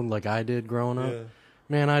 years old, like I did growing up. Yeah.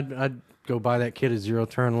 Man, I'd go buy that kid a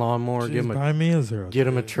 0-turn lawnmower, Jeez, give him buy me a zero. get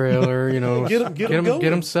him a trailer, you know, Get 'em going.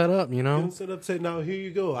 get him set up, you know. Get them set up. Say now, here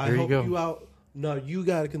you go. I There you help go. you out. No, you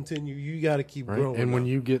got to continue. You got to keep Right? growing. And when now.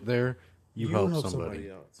 you get there, you help help somebody.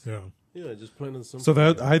 else. Yeah. Yeah, just plain and simple. So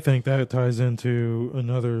that I think that ties into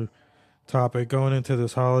another topic going into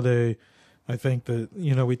this holiday. I think that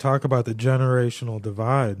we talk about the generational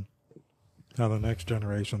divide. How the next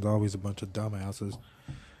generation's always a bunch of dumbasses,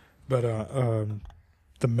 but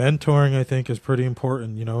the mentoring I think is pretty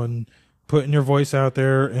important. And putting your voice out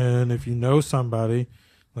there, and if you know somebody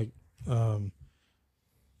like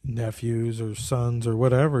nephews or sons or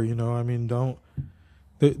whatever, I mean, don't.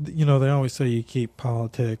 They always say you keep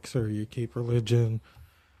politics or you keep religion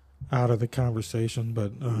out of the conversation,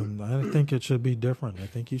 but I think it should be different. I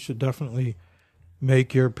think you should definitely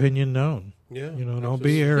make your opinion known. Yeah, Don't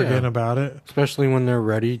be arrogant Yeah. about it. Especially when they're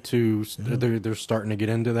ready to, they're starting to get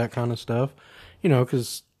into that kind of stuff,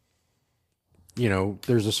 because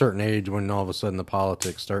there's a certain age when all of a sudden the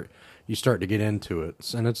politics you start to get into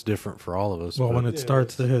it, and it's different for all of us. Well, but- when it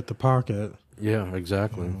starts to hit the pocket, yeah,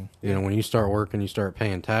 exactly. When you start working, you start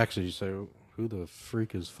paying taxes. You say, "Who the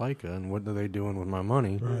freak is FICA, and what are they doing with my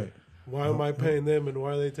money?" right? Why am I paying them, and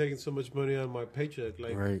why are they taking so much money out of my paycheck?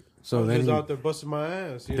 Like, Right. So I'm then just you, out there busting my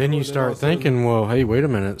ass. then know, you and all start of a sudden- thinking, well, hey, wait a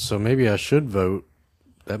minute. So maybe I should vote.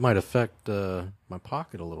 That might affect my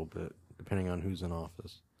pocket a little bit, depending on who's in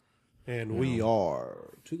office. And we are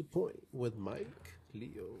to the point with Mike,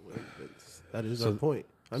 Leo, and Vince. That is our point.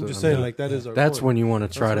 I'm just saying, like, that is our That's point. when you want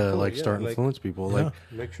to try That's our to point, like yeah, start like- influence people. Yeah. Like,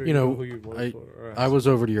 Make sure you know, who you vote I for. I was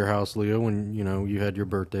over to your house, Leo, when you had your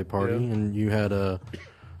birthday party, Yeah. and you had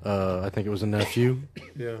I think it was a nephew.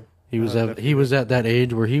 Yeah. He was at that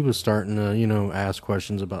age where he was starting to ask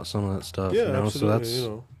questions about some of that stuff. Yeah, So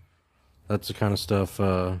absolutely. that's the kind of stuff.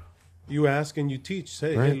 You ask and you teach.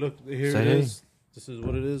 Say, Right. hey, look, here Say, it hey. is. This is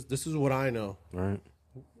what it is. This is what I know. Right.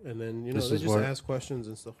 And then This they is just what- ask questions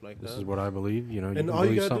and stuff like This that. is what I believe. You and can all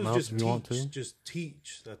you believe gotta do something is else just if you want teach. to. Just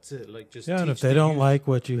teach. That's it. Like just Yeah, and teach if they to don't use- like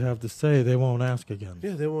what you have to say, they won't ask again.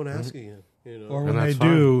 yeah, they won't ask again. Or And when they that's fine.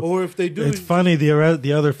 do, Or if they do, it's funny the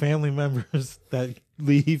other family members that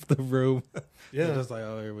leave the room. Yeah. They're just like,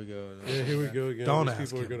 oh, here we go. Yeah, here we go again. Don't These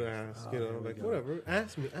ask people him. are gonna ask. Like whatever.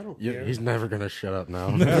 Ask me. I don't Yeah, care. he's never gonna shut up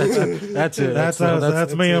now. That's it.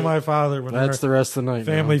 That's me and my father. When That's the rest of the night.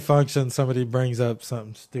 family function, somebody brings up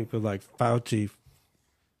something stupid like Fauci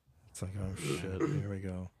It's like, oh shit, here we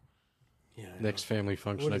go. Yeah. I know. Next family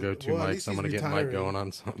function I Well, go to, at Mike, least I'm going to he's get Mike retiring. going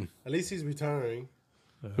on something. At least he's retiring.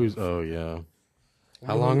 Who's, oh, yeah.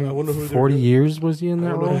 How I long? wonder who they're 40 doing. years was he in that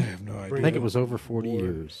I don't know. role? I have no idea. I think it was over 40 More.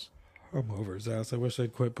 years. I'm over his ass. I wish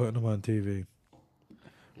they'd quit putting him on TV.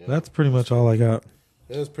 Yeah. That's pretty much all I got.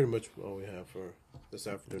 That's pretty much all we have for this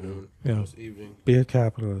afternoon. Yeah. This evening. Be a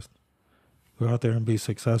capitalist. Go out there and be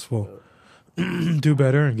successful. Do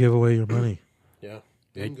better and give away your money. Yeah.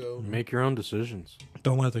 Make your own decisions.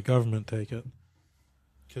 Don't let the government take it.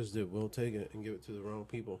 Because they will take it and give it to the wrong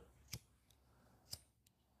people.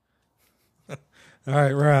 All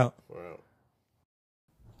right, we're out. We're out.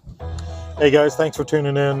 Hey guys, thanks for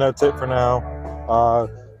tuning in. That's it for now.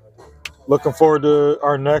 Looking forward to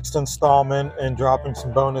our next installment and dropping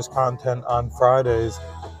some bonus content on Fridays.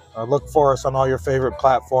 Look for us on all your favorite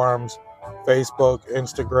platforms: Facebook,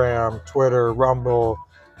 Instagram, Twitter, Rumble,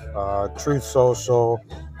 Truth Social.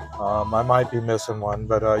 I might be missing one,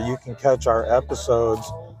 but you can catch our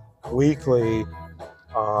episodes weekly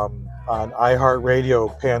on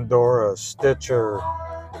iHeartRadio, Pandora, Stitcher,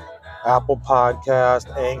 Apple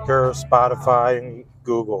Podcast, Anchor, Spotify, and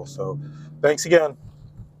Google. So thanks again.